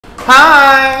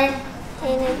Hi.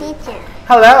 Hello, teacher.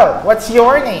 Hello. What's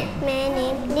your name? My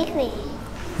name is Đức Huy.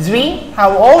 Zvi.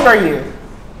 How old are you?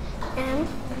 I'm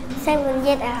 7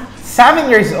 years old. 7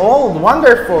 years old.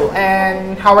 Wonderful.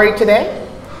 And how are you today?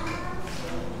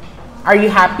 Are you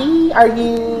happy? Are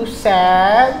you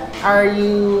sad? Are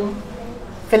you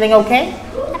feeling okay?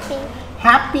 Happy.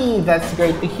 Happy. That's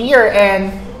great to hear.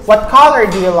 And what color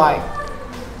do you like?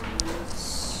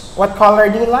 What color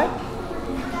do you like?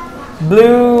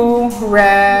 Blue,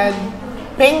 red,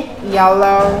 pink,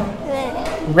 yellow,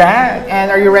 Red. red. And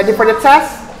are you ready for the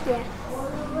test? Yeah.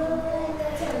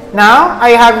 Now,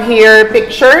 I have here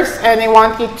pictures and I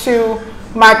want you to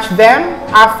match them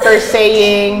after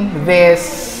saying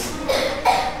this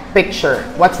picture.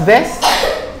 What's this?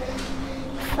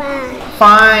 Fine.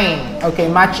 Fine. Okay,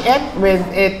 match it with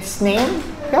its name.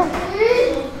 Go.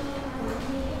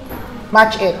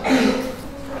 Match it.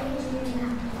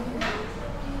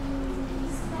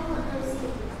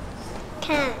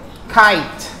 Cat.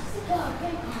 Kite.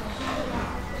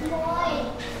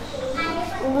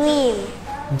 Green.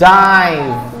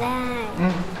 Dive.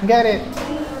 Die. Get it.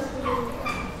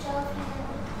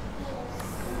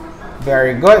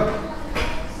 Very good.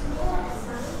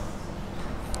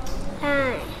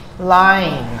 Line.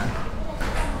 Line.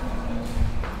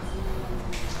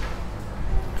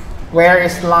 Where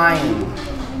is line?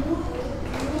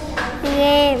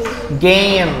 Game.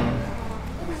 Game.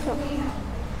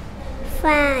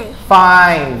 Five.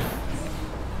 5.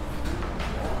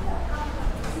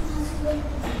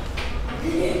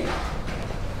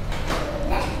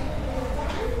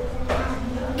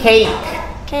 Cake.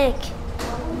 Cake.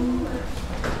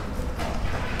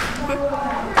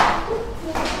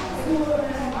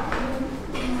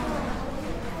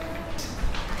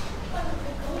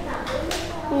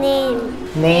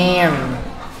 Name. Name.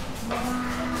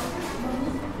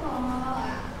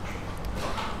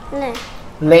 Lake.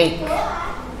 Lake.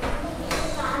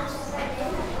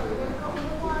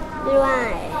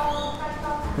 Right.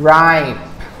 Ripe.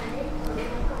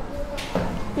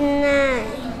 Nine.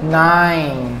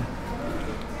 9.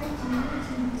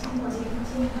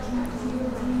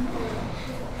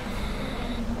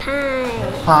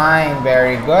 Pine. Fine,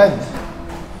 very good.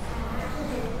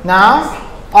 Now,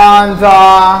 on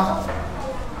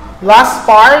the last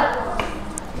part,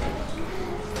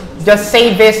 just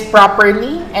say this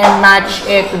properly and match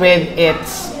it with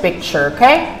its picture,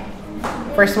 okay?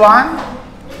 First one,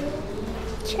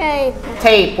 Shape.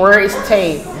 tape. Where is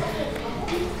tape?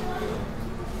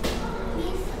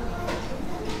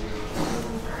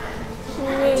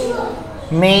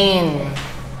 Name. Main.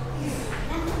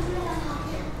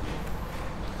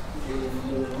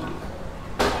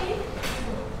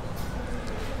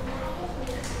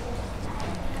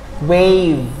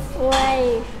 Wave.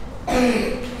 Wave.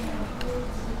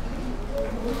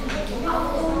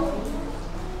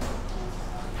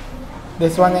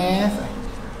 This one is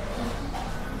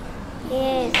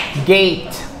Yes.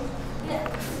 gate.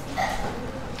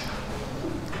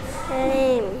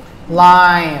 Lime.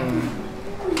 Lime.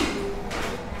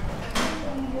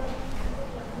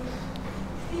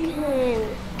 Can.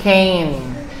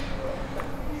 Cane.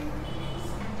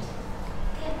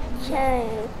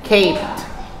 Shape. Caped.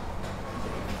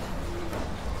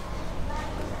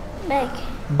 Back.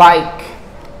 Bike.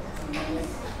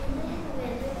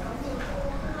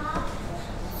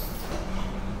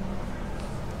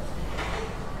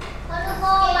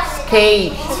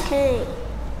 Skate. Okay.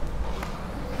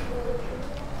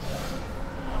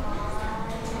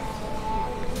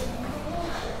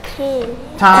 King.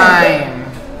 Time.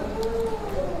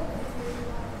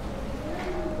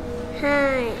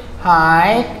 High.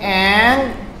 Hike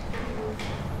and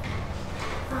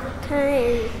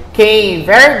Cave. cave.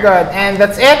 Very good. And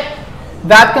that's it.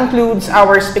 That concludes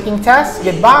our speaking test.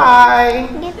 Goodbye.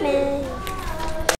 Give me